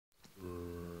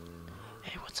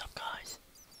Hey, what's up, guys?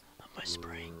 I'm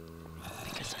whispering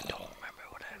because I don't remember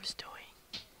what I was doing,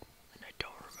 and I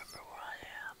don't remember where I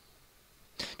am.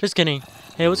 Just kidding.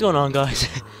 Hey, what's going on, guys?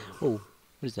 Oh,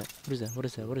 what is that? What is that? What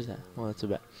is that? What is that? Oh, that's a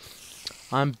bat.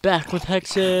 I'm back with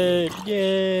Hexxit!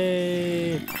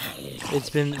 Yay! It's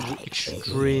been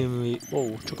extremely...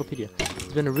 Whoa, Chocopedia.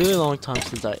 It's been a really long time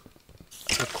since I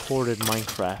recorded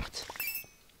Minecraft.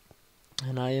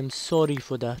 And I am sorry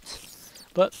for that.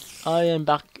 But I am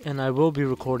back, and I will be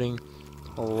recording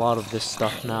a lot of this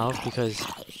stuff now, because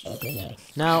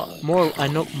now I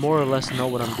know more or less know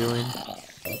what I'm doing.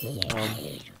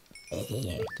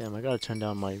 Damn, I gotta turn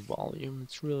down my volume.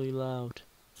 It's really loud.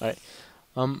 Alright.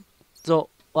 So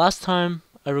last time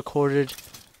I recorded,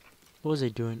 what was I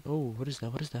doing? Oh, what is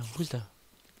that? What is that? Who's that?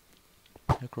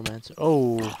 Necromancer.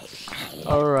 Oh,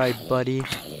 alright, buddy.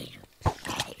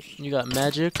 You got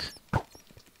magic?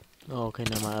 Oh, okay,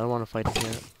 never mind. I don't want to fight in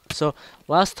here. So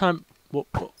last time,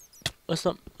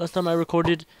 last time I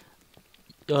recorded,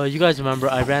 you guys remember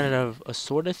I ran out of a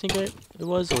sword, I think it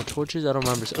was, or torches. I don't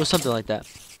remember. It was something like that.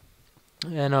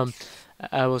 And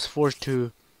I was forced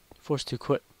to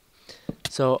quit.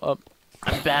 So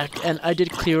I'm back, and I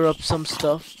did clear up some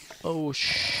stuff. Oh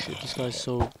shit, this guy's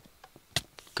so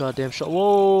goddamn shot.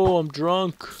 Whoa, I'm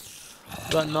drunk.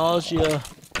 Got nausea.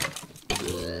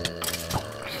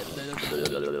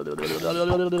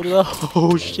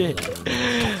 Oh shit.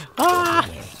 Ah!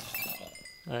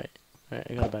 Alright,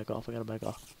 I gotta back off. I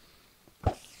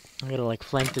gotta like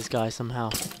flank this guy somehow.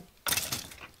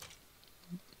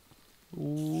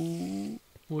 Ooh,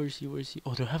 where is he?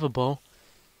 Oh, do I have a bow?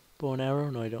 Bow and arrow?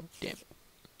 No, I don't. Damn it.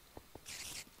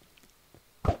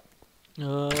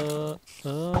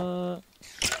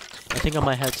 I think I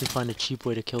might have to find a cheap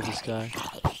way to kill this guy.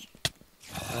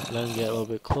 Let him get a little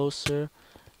bit closer.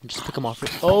 And just pick him off.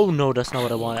 Oh no, that's not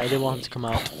what I wanted. I didn't want him to come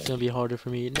out. It's gonna be harder for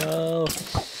me. No.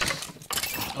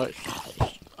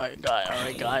 Alright,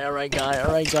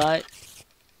 guy.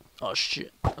 Oh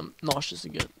shit, I'm nauseous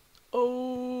again.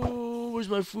 Oh, where's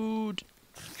my food?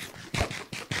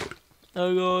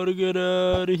 I gotta get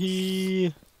out of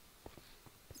here.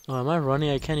 Oh, am I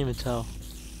running? I can't even tell.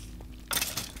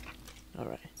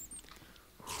 Alright.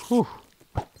 Whew.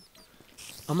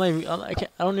 I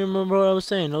don't even remember what I was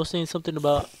saying. I was saying something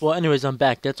about... Well, anyways, I'm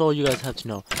back. That's all you guys have to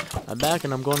know. I'm back,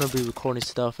 and I'm going to be recording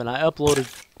stuff. And I uploaded...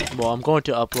 Well, I'm going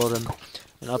to upload an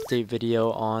update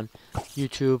video on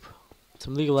YouTube.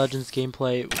 Some League of Legends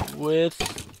gameplay with...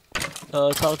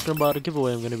 talking about a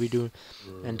giveaway I'm going to be doing.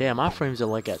 And damn, my frames are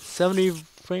like at 70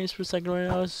 frames per second right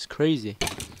now. This is crazy.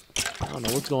 I don't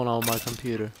know what's going on with my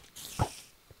computer.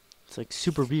 It's like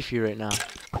super beefy right now.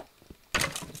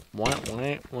 Wait.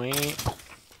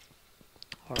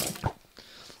 Alright.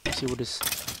 Let me see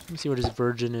what this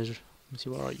virgin is. Let me see,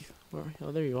 where are you?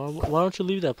 Oh, there you are. Why don't you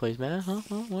leave that place, man? Huh?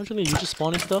 Why don't you leave? You just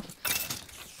spawning stuff?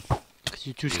 Cause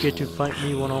you're too scared to fight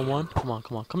me one-on-one? Come on.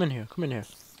 Come in here.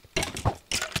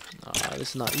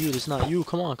 This is not you.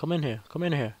 Come on, come in here.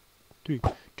 3,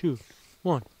 2,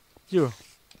 1, 0.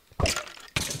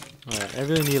 Alright, I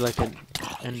really need like an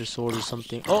ender sword or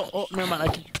something. Oh, never mind. I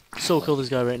can so kill this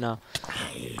guy right now.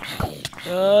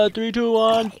 3, 2,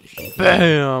 1.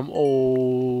 Bam!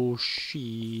 Oh,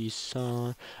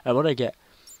 son. Alright, what did I get?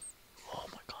 Oh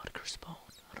my god, a cursed bone.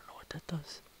 I don't know what that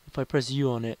does. If I press U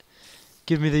on it,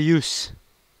 give me the use.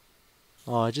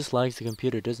 Oh, it just lags the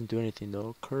computer. It doesn't do anything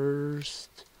though.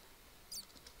 Cursed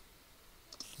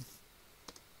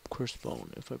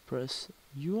bone. If I press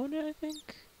U on it, I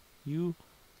think.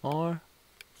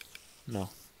 No.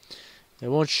 It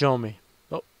won't show me.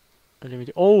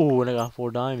 Oh, and I got 4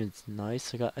 diamonds.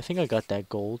 Nice. I think I got that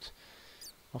gold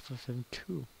off of him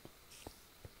too.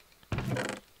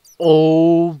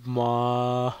 Oh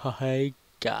my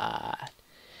god.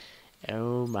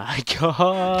 Oh my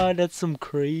god. That's some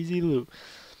crazy loot.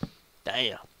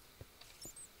 Damn.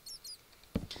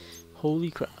 Holy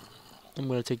crap. I'm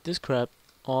gonna take this crap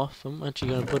off. I'm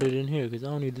actually gonna put it in here because I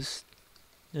don't need this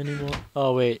anymore.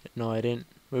 Oh wait, no I didn't.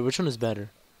 Wait, which one is better?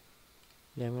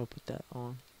 Yeah, I'm gonna put that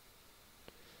on.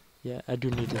 Yeah, I do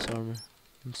need this armor.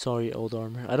 I'm sorry, old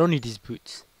armor. I don't need these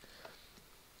boots.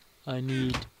 I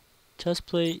need chest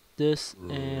plate, this,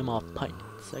 and my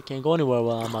pants. I can't go anywhere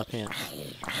while I'm my pants.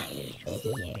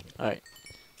 Alright.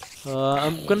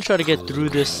 I'm gonna try to get through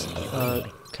this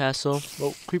castle.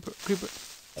 Oh, creeper.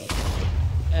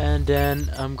 And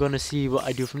then I'm gonna see what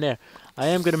I do from there. I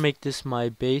am gonna make this my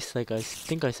base, like I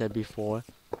think I said before.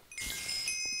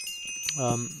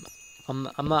 I'm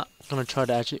not gonna try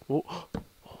to actually. Oh,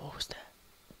 what was that?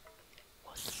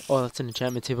 What? Oh, that's an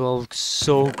enchantment table. It looks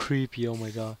so creepy. Oh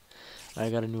my god! I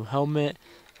got a new helmet.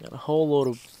 Got a whole load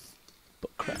of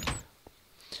crap.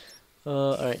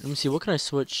 Alright, let me see. What can I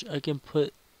switch? I can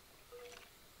put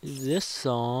this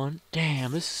on.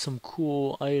 Damn, this is some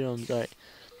cool items. Alright,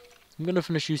 I'm gonna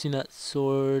finish using that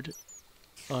sword.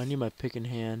 Oh, I need my pick in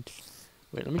hand.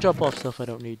 Wait, let me drop off stuff I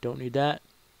don't need. Don't need that.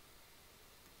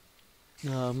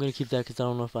 I'm gonna keep that because I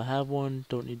don't know if I have one.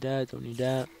 Don't need that. Don't need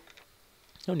that.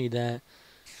 Don't need that.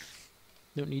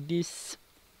 Don't need this.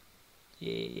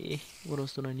 Yay. What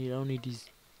else don't I need? I don't need these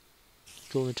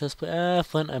golden chestplate.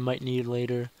 Flint I might need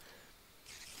later.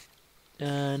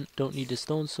 And don't need the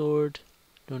stone sword.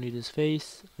 Don't need his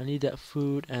face. I need that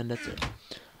food, and that's it.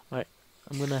 Alright,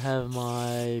 I'm gonna have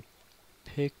my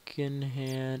pick in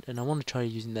hand, and I want to try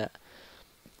using that.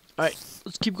 Alright,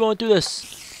 let's keep going through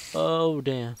this. Oh,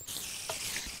 damn.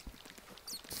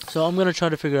 So I'm gonna try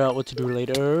to figure out what to do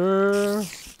later.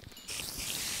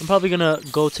 I'm probably gonna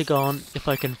go take on, if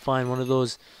I can find one of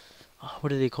those,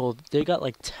 what are they called? They got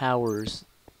like towers.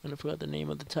 And I forgot the name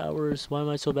of the towers. Why am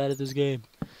I so bad at this game?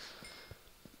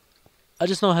 I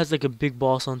just know it has like a big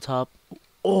boss on top.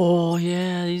 Oh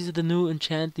yeah, these are the new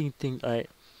enchanting things. Alright.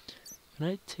 Can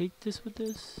I take this with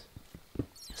this?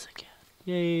 Yes I can.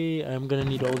 Yay, I'm gonna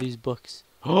need all these books.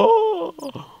 Oh,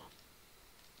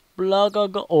 blah, blah,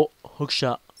 blah. Oh, hook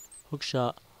shot. Hook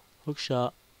shot. Hook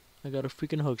shot. I got a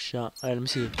freaking hook shot. Alright, let me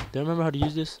see. Do I remember how to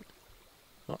use this?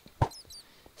 Oh.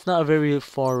 It's not a very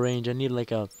far range. I need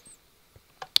like a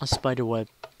spider web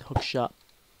hook shot.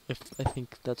 I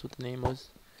think that's what the name was.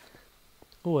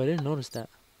 Oh, I didn't notice that.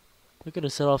 I could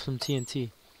have set off some TNT.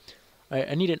 Alright,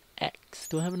 I need an axe.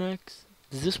 Do I have an axe?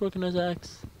 Does this work as an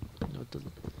axe? No, it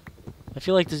doesn't. I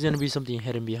feel like there's gonna be something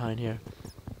hidden behind here.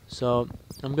 So,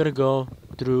 I'm gonna go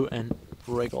through and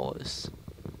break all this.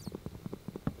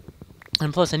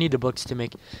 And plus, I need the books to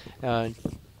make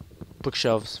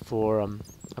bookshelves for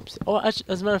oh, actually,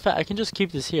 as a matter of fact, I can just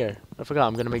keep this here. I forgot.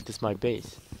 I'm gonna make this my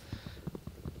base.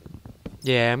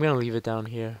 Yeah, I'm gonna leave it down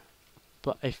here.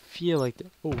 But I feel like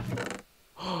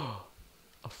oh,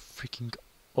 a freaking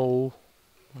oh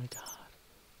my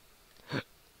god.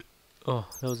 Oh,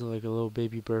 that was like a little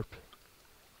baby burp.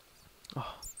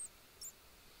 Oh.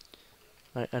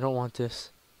 Alright, I don't want this.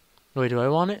 Wait, do I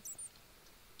want it?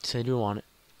 Yes, I do want it.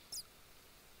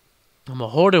 I'm a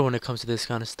hoarder when it comes to this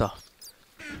kind of stuff.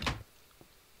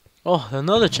 Oh,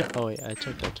 another chest. Oh wait, I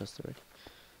checked that chest already.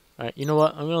 Alright, you know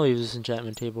what? I'm gonna leave this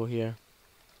enchantment table here.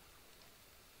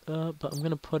 But I'm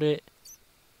gonna put it.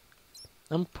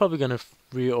 I'm probably gonna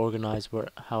reorganize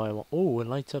how I want. Oh, it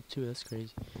lights up too. That's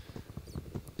crazy.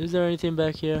 Is there anything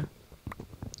back here?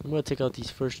 I'm gonna take out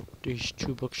these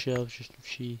two bookshelves just to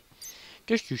see.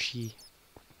 Just to see.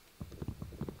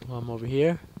 While I'm over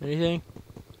here. Anything?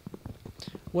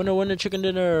 Winner, winner, chicken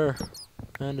dinner.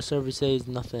 And the server says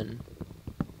nothing.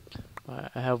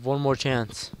 Alright, I have one more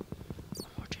chance.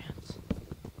 One more chance.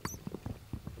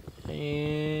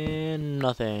 And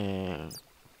nothing.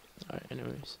 Alright,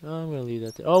 anyways. I'm gonna leave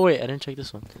that there. Oh, wait, I didn't check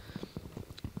this one.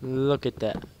 Look at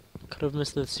that. Could have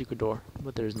missed the secret door,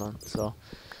 but there's none, so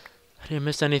I didn't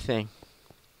miss anything.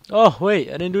 Oh, wait,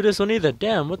 I didn't do this one either.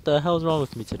 Damn, what the hell is wrong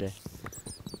with me today?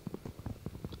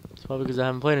 It's probably because I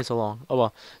haven't played it so long. Oh,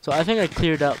 well. So I think I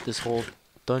cleared out this whole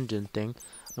dungeon thing.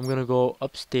 I'm gonna go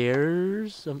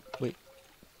upstairs. Wait.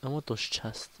 I want those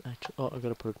chests. Actually. Oh, I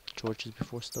gotta put torches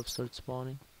before stuff starts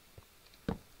spawning.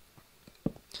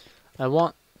 I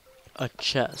want a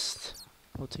chest.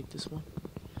 I'll take this one.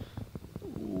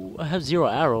 Ooh, I have 0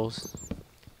 arrows.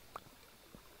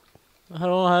 I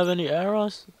don't have any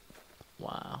arrows.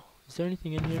 Wow. Is there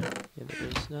anything in here? Yeah, there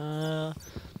is.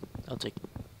 I'll take it.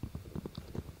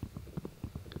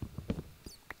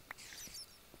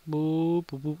 Boop,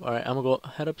 boop, boop. Alright, I'm gonna go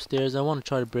head upstairs. I want to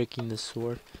try breaking this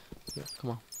sword. Here,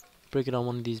 come on. Break it on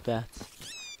one of these bats.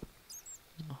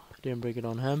 Oh, I didn't break it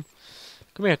on him.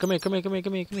 Come here, come here, come here, come here,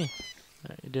 come here, come here.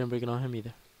 Alright, I didn't break it on him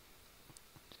either.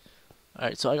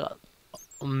 Alright, so I got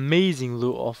amazing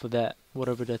loot off of that.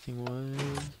 Whatever that thing was.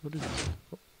 What is this?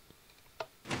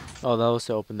 Oh, that was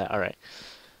to open that. Alright.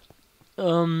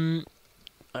 Alright,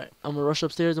 I'm gonna rush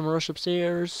upstairs. I'm gonna rush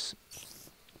upstairs.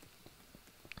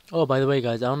 Oh, by the way,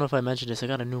 guys, I don't know if I mentioned this. I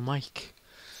got a new mic.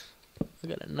 I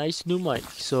got a nice new mic.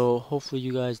 So hopefully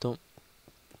you guys don't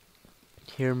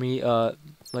hear me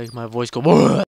like my voice go